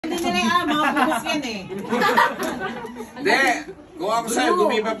Hindi nila yung mga bukas yan eh. Hindi. Kung ako sa'yo,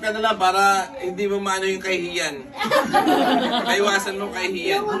 gumibab ka na lang para hindi mo maano yung kahihiyan. Kaiwasan mo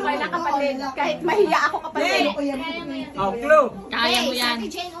kahihiyan. Okay lang kapatid. Kahit mahiya ako kapatid. Oh, clue. Kaya mo yan.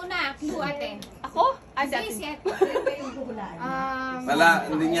 Ate Jane una. Clue ate. Ako? Ah, si ate. Wala,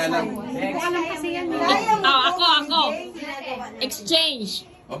 hindi niya alam. Alam kasi yan. Ako. Exchange.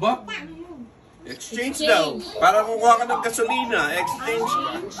 Aba? Exchange daw. Para kukuha ka ng gasolina. Exchange.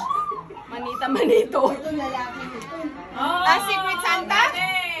 Manita-manito. Secret Santa?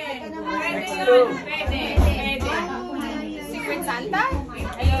 Pwede. Secret Santa?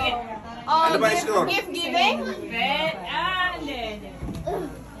 Ano ba yung score? Gift giving?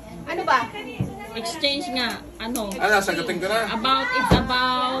 Ano ba? Exchange nga. Ano? Ano, sagutin ko na. It's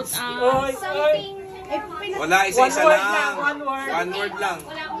about, Something. Wala, isa-isa lang. One word lang.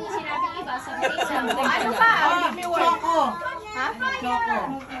 Wala akong sinabing iba. Something. Ano ba? Choco. Ha? Choco.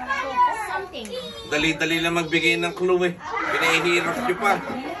 Something. Dali-dali lang magbigay ng clue eh. Pinahihirap nyo pa.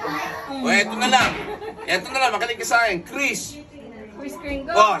 O, eto na lang. Makinig ka sa akin. Chris. Chris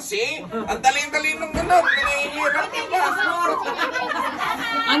Kringle. Oh, see? Ang dali-dali lang ganun. Pinahihirap nyo pa.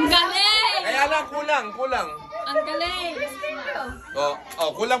 ang galing! Kaya lang, kulang. Ang galing!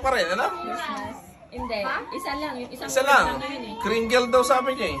 Kulang pa rin, ano? Hindi. Isa lang. Yung isang Isa lang. yun eh. Kringle daw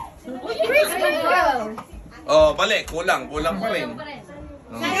sabi niya eh. Chris Kringle. Oh, bali. Kulang pa rin.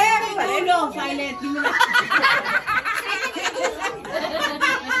 Silent. Di mo na.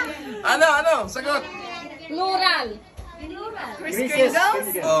 Ano? Sagot. Plural. Chris Kringle.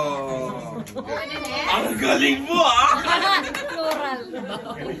 Oh. Ang galing mo ah! Plural.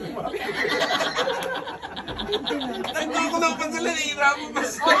 Nagdako ng pansala, nahihirap mo pa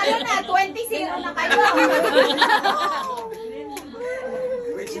siya. Ano na? 20-0 na kayo.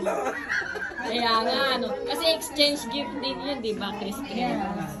 Wait lang. Kaya nga, ano. Kasi exchange gift din yun, di ba, Christine?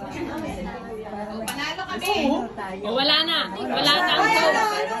 Panalo kami. Wala na ang goal.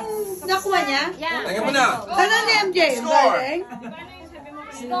 Nakuha niya? Tingnan mo na. Ano ni MJ? Score.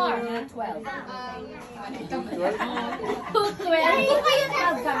 Score. 12. 2-12. Hindi ko yung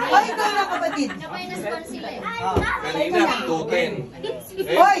 12 kami. Ay, ikaw na kapatid. Na-minus 1 sila eh. Kanina, 2-10.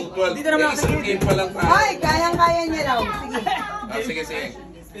 Hoy! Dito naman isang game pa lang tayo. Ay, kayang-kaya niya raw. Sige. Sige.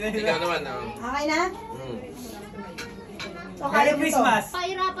 Ikaw naman. Okay na? So, Merry kaya mo to. Christmas.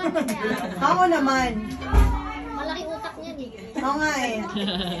 Pahirapan mo na. Ako naman. Malaki utak niyan eh. Oo nga eh.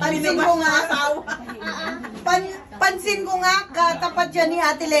 Pansin ko nga. Pansin ko nga, katapat siya ni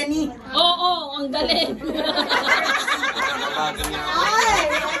Ate Lenny. Oo, ang galing. Nakakabagan niya. Ay!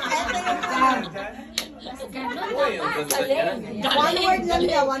 Uy, ang ganda yan. One word lang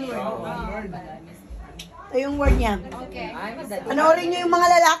niya, one word. Ito yung word niya. Okay. Panoorin niyo yung mga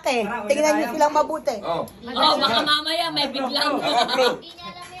lalaki. Tingnan niyo silang mabuti. Oh. Baka mamaya may biglang. Ako, bro. Hindi niya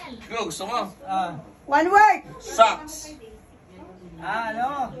alam yan. Bro, gusto mo? One word. Socks.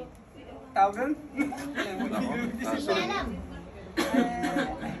 Ano? Tawag doon? Hindi niya alam.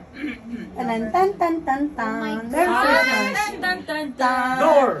 Tan-tan-tan-tan-tan. Merry Christmas. Tan-tan-tan.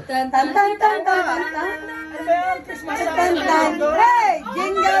 Door! Tan-tan-tan-tan-tan-tan. Christmas Tan-tan. Hey!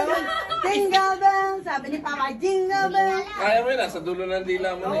 Jingle! Jingle bell! Sabi ni Papa, jingle bell! Kaya mo yun, sa dulo ng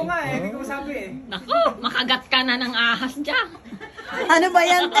dila mo Oo na nga eh, hindi ko masabi eh. Naku, makagat ka na ng ahas dyan. Ano ba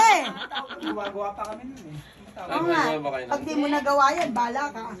yan, te? Gumagawa pa kami nun eh. Oo nga. Pag di mo nagawa yan, bala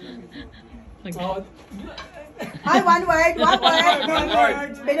ka. Ay, one word, one word. One word.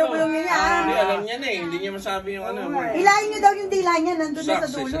 Binubulong niya Hindi yan. alam niya na eh. Hindi niya masabi yung ano. word. Hilahin niyo daw yung dila niya, nandun na sa Socks,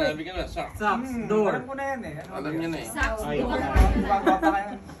 eh. dulo. Sinabi ka na, socks. Socks, door. Alam ko na yan eh. Alam niya na eh. Gumagawa pa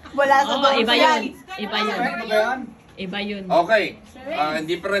kayo. Wala sa Oo, dulo iba yan. yun. Iba yun. Ano ba yan? Iba yun. Okay.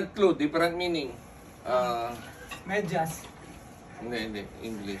 Different clue, different meaning. Medyas. Hindi.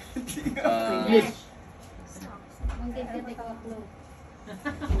 English.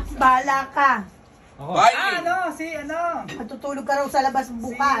 Bala ka. Bye! Matutulog ka raw sa labas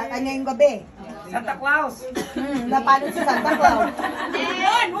bukas, ngayong gabi. Santa Claus. Napano si Santa Claus.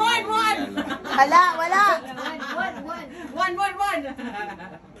 Wala. One.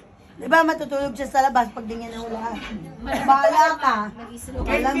 Diba matutulog siya sa labas pag di niya nahulaan. Bala ka.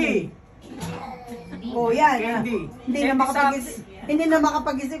 Candy. Oh, yan. Candy. Hindi na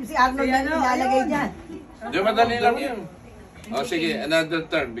makapag-isip si Arnold na ilalagay niyan. Di madali lang yun. O sige, another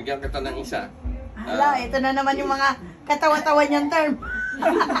term. Bigyan kita ng isa. Hala, ito na naman yung mga katawa-tawa niyang term.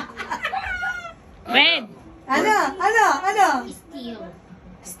 Red. Ano?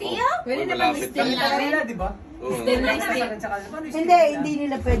 Steel? Pwede naman Steel nila, di ba? Hindi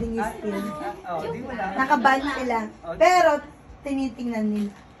nila pwedeng i-steal. Di wala. Nakaban sila. Pero, tinitingnan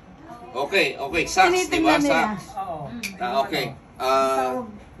nila. Okay. Socks, di ba? Tinitingnan nila. Socks. Oo. Okay.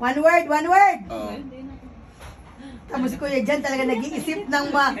 One word, one word. Oh. Tapos kuya dyan talaga nag-iisip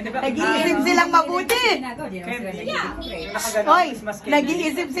nag-iisip silang mabuti. Hoy,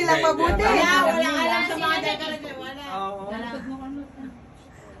 nag-iisip silang mabuti. Wala ka lang sa mga decorative. Wala.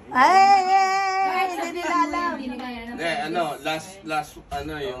 Ay, hindi nila alam. Hindi, last,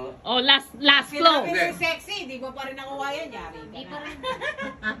 yung... Oh, last flow. Hindi. Sexy, di ko pa rin nakuha yan, yari. Di pa rin.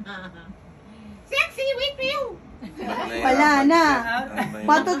 Sexy with you! Wala na.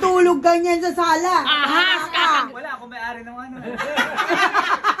 Matutulog ganyan sa sala. Ahas ka! Wala akong may-ari ng ano.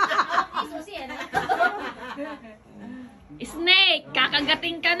 Susi, ano? Snake,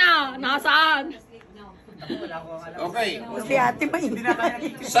 kakagating ka na. Nasaan? Wala akong alam. Okay. Si ate may Hindi na kaya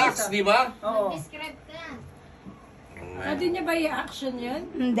nakikita. Socks, di ba? Oo. Describe ka. Pwede niya ba i-action yun?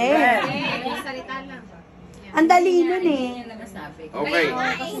 Hindi. Yung salita lang. Ang dali nun eh. Okay.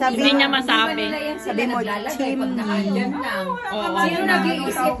 Sabi Hindi niya masabi. Sabi mo, chim. Oo. Sino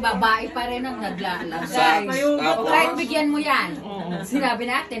nag-iisip? Babae pa rin ang naglalagay. Socks, O kahit tapos... bigyan mo yan. Oo. Sinabi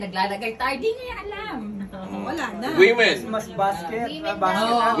natin, naglalagay tayo. Di niya alam. Wala na. Women. Mas basket.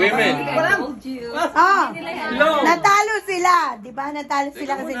 Oo. Women. Oh, natalo sila. Di ba? Natalo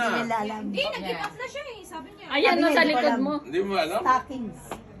sila kasi Teka muna. hindi nila alam. Nag-give up na siya eh, sabi niya. Ayan, Sabi nasa niya, hindi ko likod alam. mo. Hindi mo alam? Stockings.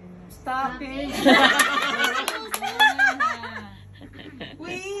 Stopping.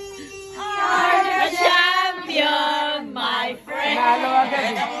 We The champion, my friend.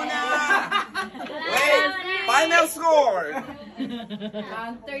 Teka muna! Wait! Final score!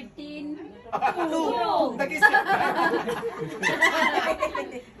 Ang 13.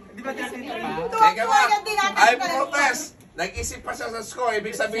 Di ba 33? Teka ba? I protest! Nag-isip pa siya sa score,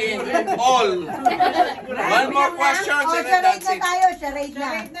 ibig sabihin, all. One more question, Oh, and then charade that's na it. tayo. Charade na.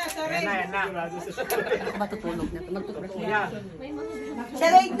 Yan na.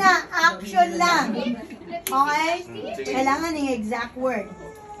 Charade na. Action lang. Okay? Sige. Kailangan ng exact word.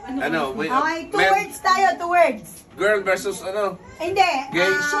 Ano? Wait, Okay, two words tayo. Two words. Girl versus ano? Hindi.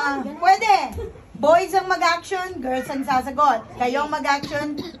 Gays. Pwede. Boys ang mag-action, girls ang sasagot. Kayo ang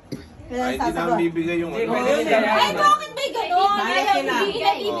mag-action, girls Ay, ang hindi na sasagot. bibigay yung ano. Ay, bakit may gano'n? Ayaw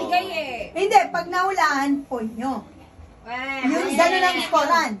Ibigay eh. Hindi, pag nahulaan, point nyo. Yung gano'n ang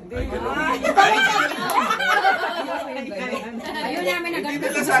skoran. Ay, ganun. Ayun namin Hindi naganda.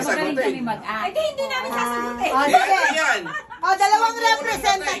 nila sasagutin. Magaling kami mag-act. Hindi namin sasagutin. Oh, Eh, sige. ano yan? Oh, dalawang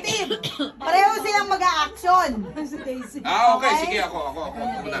representative. Pareho silang mag-action. Okay, sige, ako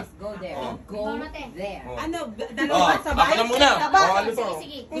muna. Go there. Oh. Go there. Oh. Ano, Oh, dalawa sabay? ako na muna. Sabay. Oh, ano to?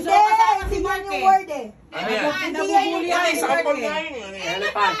 Sige. Hindi, hindi yan yung word eh. Ano yan? Hindi yan yung Hindi, word. sample nga yun.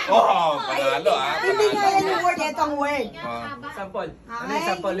 Oh, panalo ah. Hindi nga yan yung word. Ito ang word. Oh. Sample. Ano Okay? yung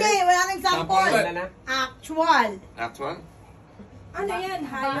sample? Hindi, wala nang sample. Sample. Actual. Actual? Ano yan?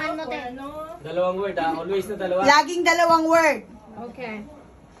 Bahan mo, Hayop? te. Ano? Dalawang word always na dalawa. Laging dalawang word. Okay.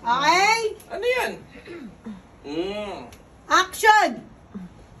 Okay? Ano yan? Action!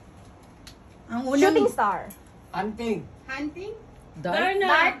 Ang unang... Shooting star. Hunting. Hunting? Dark.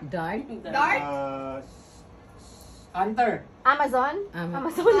 Dark? Dark. Dark? Hunter. Amazon? Arrow!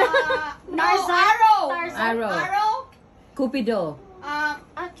 Arrow. Arrow? Cupido.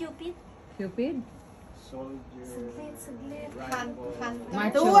 Cupid. Cupid.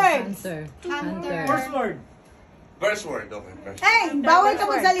 Hunter. Two words. Hunter. First word. First word, okay. First. Hey, bawal ka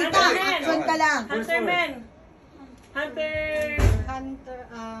magsalita. Action ka lang. Hunterman.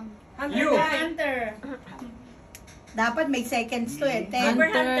 You. Hunter. Dapat may seconds to eh. 10,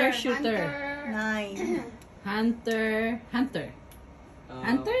 Hunter. Shooter. 9. Hunter. Hunter.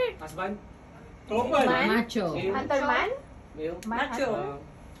 Hunter. Husband. Macho. Hunter man? Macho.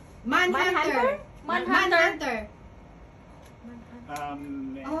 Manhunter. Manhunter.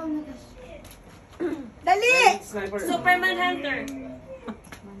 Dali! Sniper. Superman Hunter.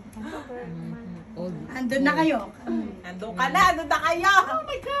 Andun na kayo. Andun ka na, andun na kayo. Oh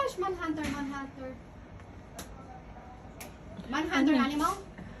my gosh, Manhunter, Manhunter. Manhunter animal?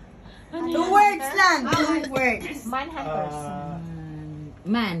 Two words lang. Two words. Manhunters.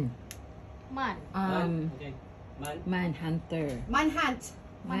 Man. Man. Okay. Man. Manhunter. Manhunt.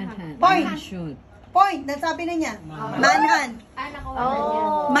 Manhunt. Point. Shoot. Point. Nasabi na niya. Manhunt.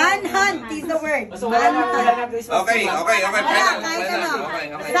 Oh. Manhunt is the word. Basta wala na Manhunt. twist. Okay. Wala, Final. kahit Final. ano.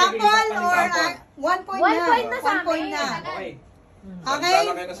 Okay. Sample or Sample. 1 point One na. point na sa 1 point amin. na. Okay. Okay?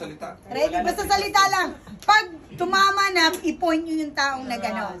 Sandala kayo na salita. Ready? Basta salita lang. Pag tumama na, i-point nyo yung taong na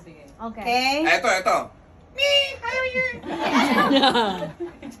gano'n. Okay. Okay? Ito.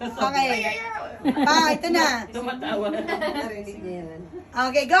 Okay. Ito na.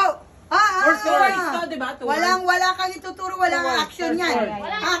 Okay, go! First words to, di ba? Two Wala kang ituturo, walang action yan. First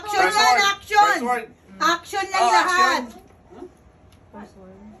word. Action First yan, word. action! First word. Action lang Oh, lahat.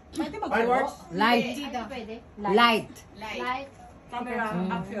 Fireworks. Light. Hindi daw. Pwede. Light. Light. Camera,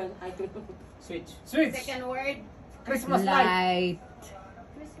 action. Switch. Switch. Second word. Christmas light. Light.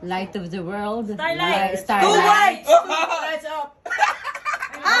 Light of the world. Starlight. Starlight. Lights up.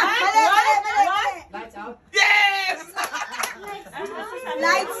 Mali. Lights out. Yes!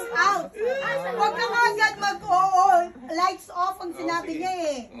 Lights out. Huwag ka agad mag-oo. Lights off ang sinabi niya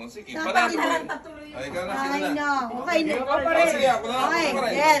eh. Oh, sige, panalo pa rin. Ay, ikaw na, sige I na. know. Okay. Oh, sige, ako na. Okay. Ako pa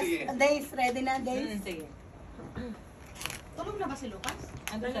rin. Yes. Sige. Days. Ready na, Days? Sige. Tulog na ba si Lucas?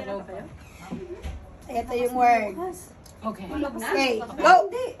 Ando sa loob kayo? Ito yung word. Okay. Okay. Go.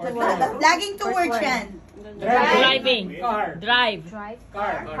 Laging two words yan. Driving. Car. Drive. Drive.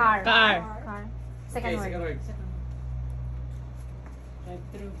 Car. Car. Car. Second Okay, second word. word.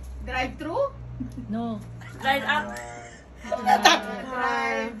 Drive-thru? No. Light up.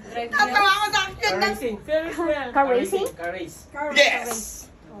 Natawa ko sa action ng Racing. Ferris wheel. Car racing? Car race. Yes!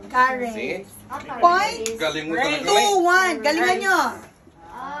 Karen. See? Point. Galing mo talaga. 2-1. Galingan nyo.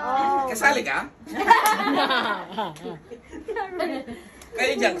 Oh. Kasali ka?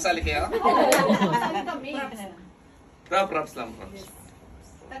 Kayo dyan, kasali kayo? Kasali kami. Props lang, props.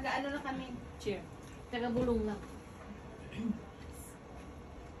 Taga ano na kami? Cheer. Taga bulong lang.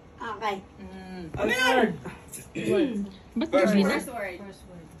 Okay. Ano yan? First word. First word.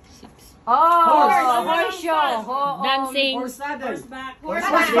 Oh, horse show. Dancing. Horse saddle. Back.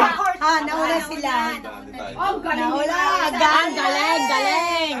 Nauna sila. Oh, galing Naula. Ang galing,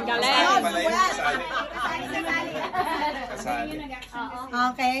 galing, galing. Pala yun, kasali. Kasali.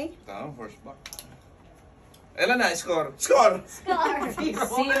 Okay. Ito, first back. Ilan na, score? Score!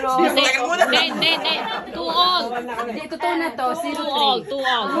 Zero. Hindi, hindi. 2 all. Hindi, totoo na to. 2 all, 2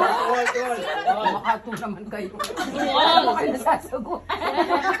 all. Makato naman kayo. 2 all. Kayo nasasagot.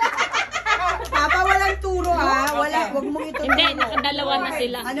 Papa, walang turo ha. Wala. Huwag mong ito. Hindi, nakadalawa na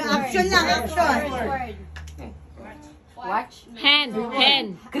sila. Ano, action lang, action. Word. Watch. Hand.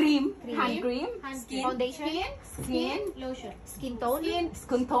 Cream. Hand cream. Skin. Foundation. Skin. Lotion. Skin tone.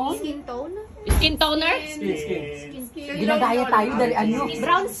 Skin tone. Skin tone. Skin toner. Skin. Ginagaya tayo dari ano.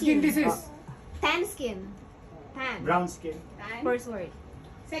 Brown Skin skin. disease. Tan skin. Tan. Brown skin. First word.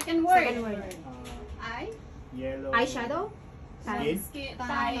 Second word. Second word. Eye. Yellow. Eyeshadow. Tan. Skin. Skin.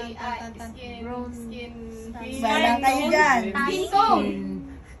 Eye. Skin. Brown. Skin. Wala kayo dyan. Skin tone.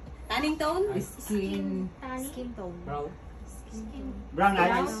 Tanning tone. Skin. Skin tone. Brown. Brown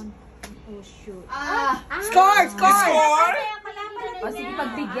eyes. Oh shoot. Score, score. Score! O sige,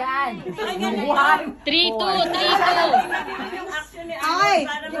 pagbigyan. 3-2, 3-2. Yung action ni Ay.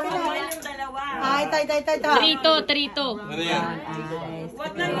 para makuha yung dalawa. Ay, tay. 3-2. Ano yan? Eyes.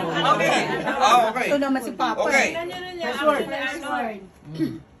 Wag lang yung Okay. Okay. Ito naman si Papa. Okay. First word. First word.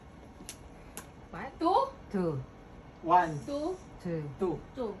 Two. 2. 1, Two. 2. 2.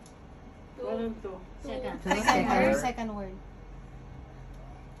 Two. Walang to. Second. Second word. word. Second word.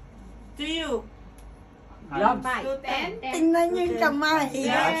 To you. Gloves. 2-10. Tingnan nyo yung kamay.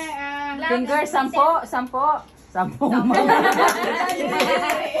 Finger, 10.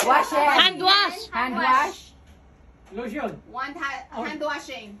 Wash it. Hand wash. Hand wash. Lotion. Hand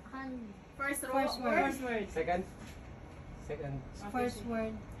washing. First word. Second. Second. First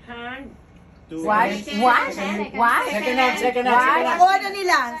word. Hand. Wash. Wash. Wash. Second hand. O ano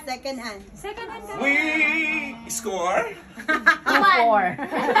nila? Second hand. We score. 4.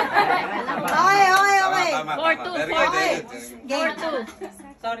 Okay. Tama. 4-2. Very good, very good. Game. 4-2.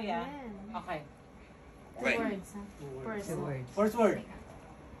 Sorry Okay. Okay. First word.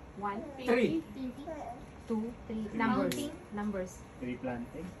 1, 3. 2, 3. Numbers. Numbers. 3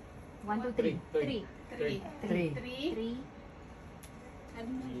 planting. 1, 2, 3. 3. 3. 3. 3.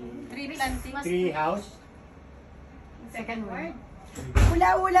 3 planting. 3 house. Second word.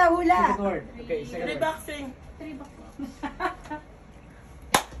 Hula. Second word. Okay, second word. Reboxing.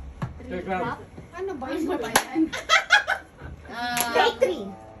 Third round. Ano ba yun ba yan? Take 3.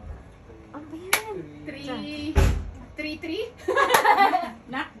 Ano ba yan? 3.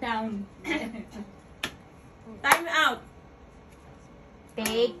 Knockdown. Time out.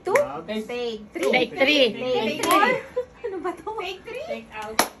 Take 2. Take. Take 3. Take 3. Take 4. Ano ba to? Take 3. Take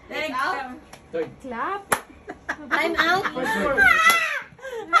out. Take out. out. Third. Clap. Time out. First word.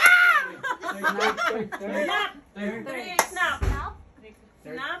 Snap. Third. Snap. Third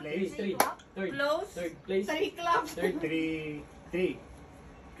Snap. place. Three. Third. Close. Third place. 3 club. Third. 3. 3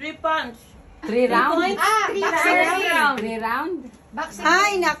 punch. 3 round. Boxing. 3 round.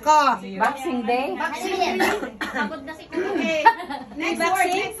 Ay, nako. Boxing day. Boxing. Pagod na si Kuya. Okay.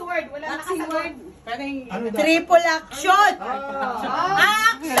 Next word. Wala nakasagot. Ano daw? Triple action.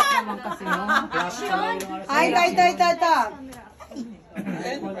 Naman kasi mo. Ay, tay.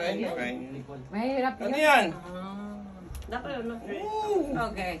 Okay. Mahirap Ano yun. yan? Dapat yun, no?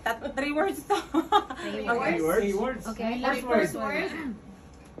 Okay, 3 words to. Three words. Okay, First first word. word.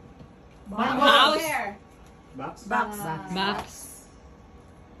 House. Box. Box.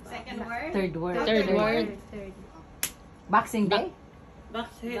 Second word. Third word. Third word. Boxing Day?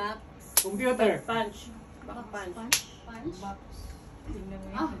 Box hit. Computer. Punch. Back punch. Punch.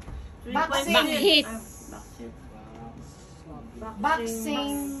 Boxing. Back hit. Box hit.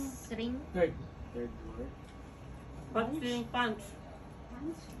 Boxing. Ring. Third word. Boxing punch.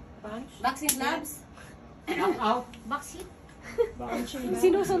 Punch. Boxing gloves. Out. Box hit. Box.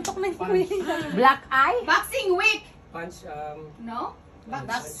 Sinusuntok na yung Black eye? Boxing week. Punch. No?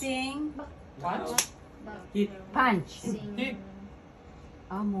 Boxing. Punch. Hit. Punch. Hit.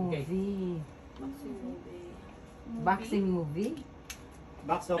 Ah, movie. Boxing movie?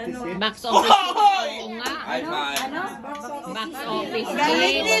 Box office hit. Box office. Oo nga. High five. Box office.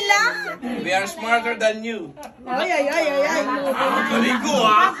 Galing nila. We are smarter than you. Ay. Galing ko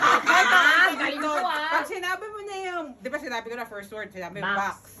ah. Galing ko ah. Pag sinabi mo na yung, di ba sinabi ko na first word, sinabi mo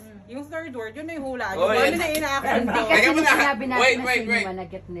box. Yung third word, yun na yung hula. Yung Oh, ano yan. na ina-action Hindi ko. kasi Teka muna. sinabi natin Wait, na wait, sino wait.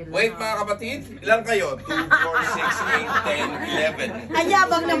 managet nila. Wait mga kapatid, ilan kayo? 2, 4, 6, 8, 10, 11.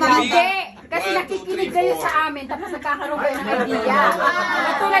 Ayabang na mga Hindi! Kasi 1, 2, nakikinig 3, kayo 4. sa amin tapos nagkakaroon kayo ng idea.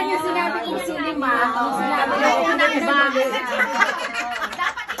 Katulad yung sinabi kong cinema, yung sinabi ko na iba.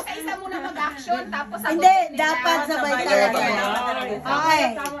 Dapat isa-isa muna mag-action, tapos Hindi, dapat sabay talaga. Okay.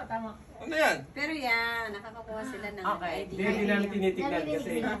 Ano yan? Pero yan, nakakakuha sila ng Hindi namin tinitignan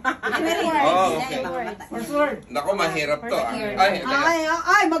kasi. Oh, okay. First word. Naku, mahirap to ah. Ay, teka.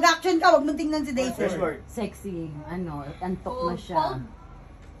 Ay, mag-action ka. Huwag mong tingnan si Daisy. First word. Sexy, antok na siya.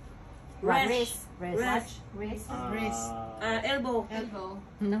 Wrist. Rest. Wrist. Wrist. Elbow. elbow.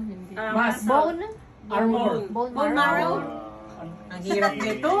 No, hindi. Mask. Bone? Armor. Bone marrow? Ang hirap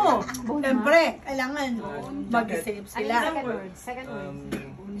nito. Siyempre, kailangan mag-save sila. Second word. Second word.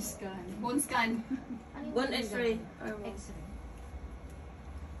 Bone scan. Bone x-ray.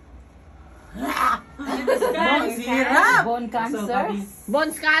 Ang hirap. Bone cancer?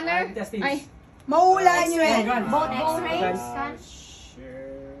 Bone scanner. Intestines. Ay. Mauulaan nyo eh. Bone x-ray. Scan.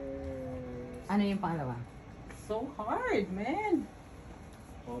 Ano yung pangalawa? So hard, man.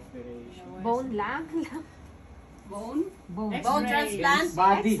 Operation. Bone lang. Bone? Bone. Bone transplant?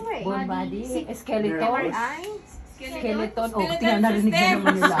 Body. X-ray. Bone body? Skeleton? MRI. Skeleton? Oh, narinig na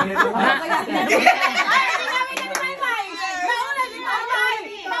naman nila.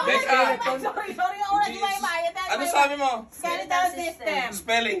 Becca, Sorry, ako na di may mayat. ano sabi mo? Skeletal system.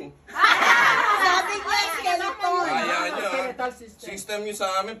 Spelling. Sabi niya, skeleton. Kaya nyo ah. Skeletal system. System nyo sa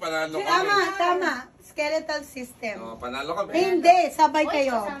amin, panalo Tama, kami. tama. Skeletal system. Oh, panalo kami. Hindi, sabay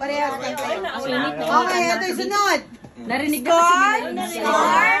kayo. Parehas lang kayo. Okay, ito yung sunod. Narinig na kasi nila.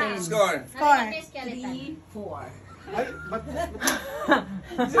 Score. Score. Ay, ba't?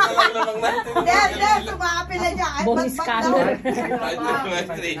 Sila lang namang natin. Dahil, sumakapila niya. Ay, Bone ba't scanner. Ay,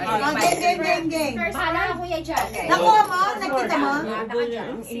 2, 3. Game. Bahala ka, Kuya Jan. Nakuha mo? Nakita mo?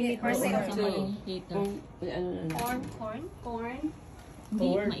 Corn. Hindi,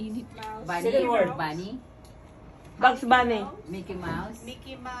 mainit. Bunny? Second word. Bunny? Bugs Bunny. Mickey Mouse?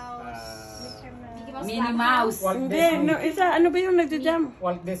 Mickey Mouse. Minnie Mouse? Walt Hindi, Disney. no, isa, ano ba yung nagja-jam?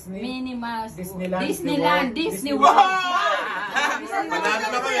 Walt Disney. Minnie Mouse. Disneyland. Disneyland. Disney Wow! World. Panalo na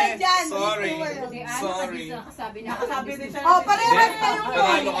kami. Sorry. Sorry. Nakasabi din siya. Oh, parehas kayo.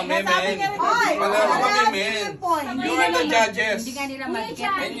 Panalo kami, men. Oy, Panalo kami, parehas men. yung point. You are the judges. Hindi nga nila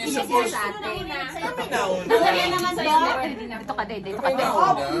mag-get. And you supposed to. Kami nauna. Dito ka, Dede. Dito ka, Dede.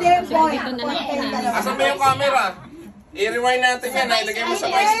 Oh, hindi, point. Point kayo dalawa. Asan ba yung camera? I-rewind natin yan. Ilagay mo sa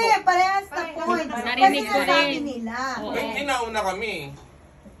Hindi, Facebook. parehas na point. Narinig ko Kasi nasabi rin. nila. Hindi nauna kami.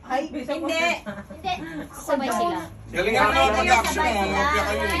 Ay, hindi. Sabay sila. Galingan mo ang mag-action mo. Mapya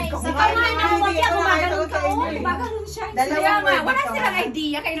kayo eh. Kaya nga, wala silang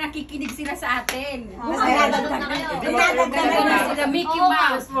idea kaya nakikinig sila sa atin. Dinadagdagan na sila Mickey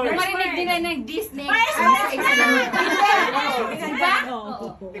Mouse. Nung marinig nila ng Disney, diba?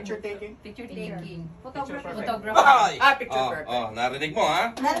 Picture taking. Picture taking. Photographer. Photographer. Ay! Picture Oh, perfect. oh, narinig mo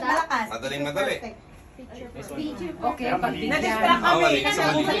ha? Malakas. Madaling madali. Okay, pagbigyan. Oh, mali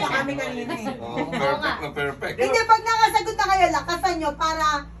sa mali. Kami kanina eh. Oh, perfect na perfect. Hindi, pag nakasagot na kayo, lakasan nyo para...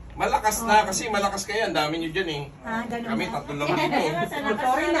 Malakas na kasi malakas kayo. Ang dami nyo dyan eh. Ah, ganun Kami na. tatlo lang dito.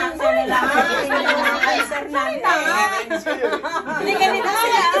 Sorry na, sorry na. Answer na. Nakakainis kayo eh. Hindi ganito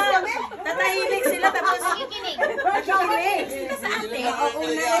sila. Tatahimik sila tapos Nakikinig. Sorry.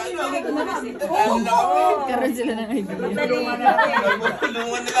 Karoon sila ng idea.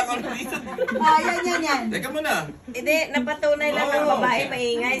 Tulungan nila kami dito. Yan. Teka muna. Hindi, napatunay lang ng babae,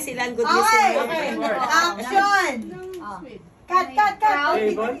 maingay sila ang goodness. Okay. Action. Cut.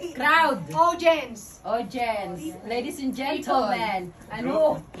 Table. Crowd. Audience. Audience. Ladies and gentlemen.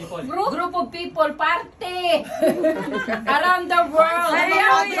 Ano? People. Group of people. Party. Around the world. We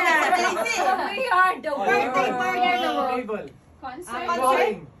are the world. Table.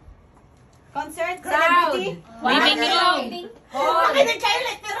 Concert. Concert. Crowd. Living room. Hall.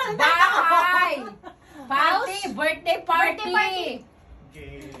 Bahay. Party. Birthday party.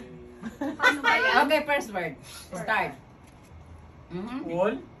 Okay, first word. Start.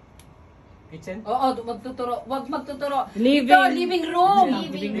 Wall. Kitchen. Oo, magtuturo. Wag magtuturo. Living. Ito, living room.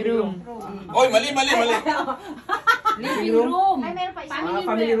 Living room. Oy, mali. Living room. Ay, meron pa isa.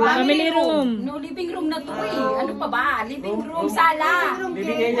 Family room. Family room. No, living room na to eh. Ano pa ba? Living room, sala.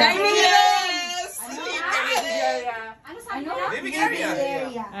 Living area. Yes! Ano? Living area.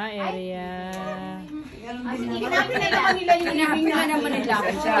 Area. Hinapin na naman nila yung Hinapin na naman nila.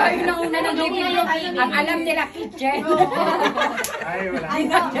 Kayo na una ng living room. Ang alam nila, kitchen. Ay,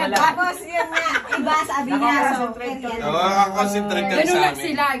 wala. Tapos yun nga, iba sabi niya. Concentrate ka Ganun sa lang amin.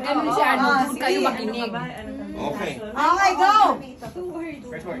 sila. Ganun si ano. Kung kayo makinig. Okay. Okay, go.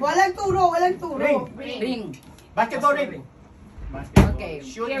 First word. Walang turo. Ring. Basketball ring. Okay.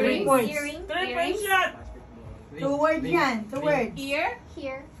 Shoot Ring. 3 points. Two words yan. Two words. Here.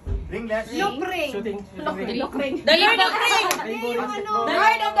 Here. Ringless. Look ring. Shooting. The Lord of the Rings. Rainbow ring. The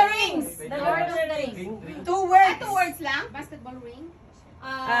Lord of the Rings. The Lord of the Rings. Ring. Two words. 2 words lang. Basketball ring.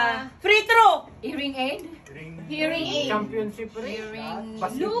 Free throw. Hearing aid. Ring. Hearing aid. Championship ring. Hearing.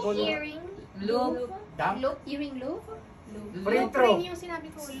 Basketball. Earring. Loop. Dunk. Loop. Earring loop. Free Loop throw. ring yung sinabi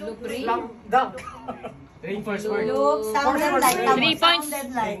ko. Loop ring. Slam dunk. Ring first word. Loop. Sounded like. 3 points.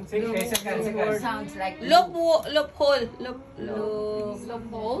 Sounded like. Second. Sounds like Loophole. loophole.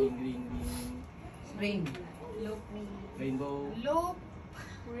 Ring. Ring. Rainbow. Loop.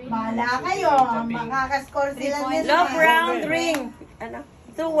 Bahala kayo. Makakascore sila nito. Love round ring. Ano?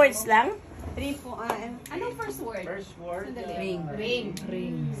 2 words lang? Anong first word? First word. Ring. Ring.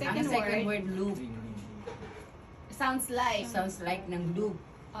 Ang second word, loop. Sounds like. Sounds like ng loop.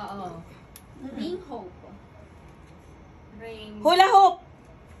 Oo. Ring hope. Ring. Hula hoop.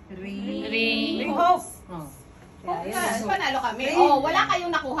 Ring. Hoop. Oh. Panalo kami. Oh, wala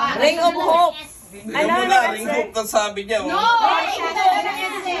kayong nakuha. Ring of hope. Ikaw muna, ring hook na sabi niya. No!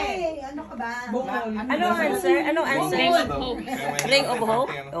 Ano ka ba? Anong answer? Ring of hope. Ring of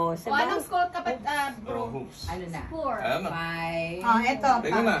hope? Oh, O, sabi. anong score kapag, Oh, hoops. Ano na? 4. Ano? 5, Eto.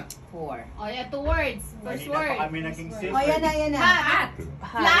 Teka na. 4. O, yeah, 2 words. First Kanina pa word. kami naging safe. Yan na. Hat.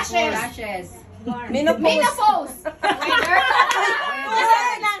 Flashes. Flashes. Menopause. Menopause. Weather.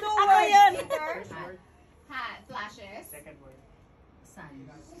 Ako yun. Hat. Flashes. Second word. Sun.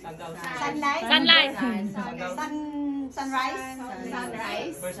 Sandals. Sunlight. Sunlight. Sunrise.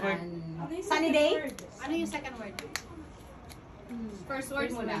 Sunrise. First word. Sunny day. Ano yung second word? First word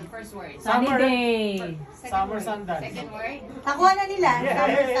muna. First word. Summer. Second Summer word. sandals. Second word. Nakuha na nila.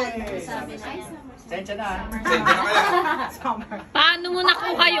 Summer sun. Sabi na. Sensya na. Sensya na kaya. Paano mo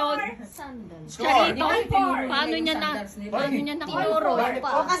nakuha yun? Score. Paano niya nakituro?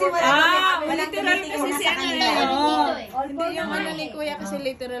 O kasi walang tumitingin na sa kanila. Hindi yung ano ni Kuya kasi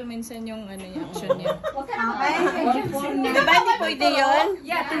literal minsan yung ano yung action niya. Okay? Diba hindi pwede yun?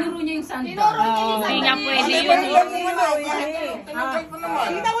 Yeah, tinuro niya yung sun. Hindi nga pwede yun.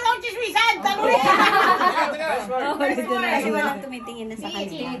 Kita mo lang chismisan. Kasi walang tumitingin na sa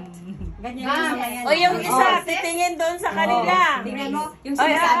kanila. Ganyan. O yung isa, titingin doon sa kanila. Tingnan mo, yung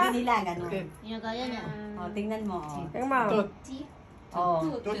Ay, sinasabi nila, gano'n. Yung kaya niya. O, tingnan mo. Tingnan mo.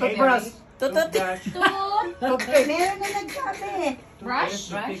 Toothbrush. Tutut. Meron na nagsabi. Brush.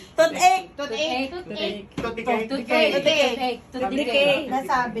 Toothache. Toothache. Toothpick. Decay.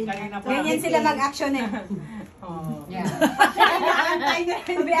 Nasabi niya. Ganyan sila mag-action eh. Yeah.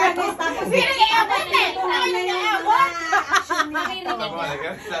 To be honest, tapos Pinag-iabot eh. Pinag-iabot. action nila to. Tama na,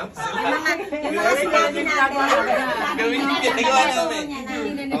 ganun lang sila. Yung mga sinabi natin. Gawin yung ginagawa namin.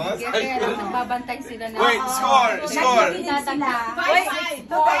 Hindi na nagkakera. Magbabantay sila na. Wait, score. Nakikinig sila. Five.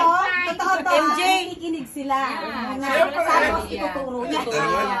 Totoo to. MJ. Nakikinig sila. Yeah. Tapos ituturo niya.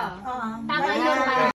 Dalawa. Oo. Tama yun.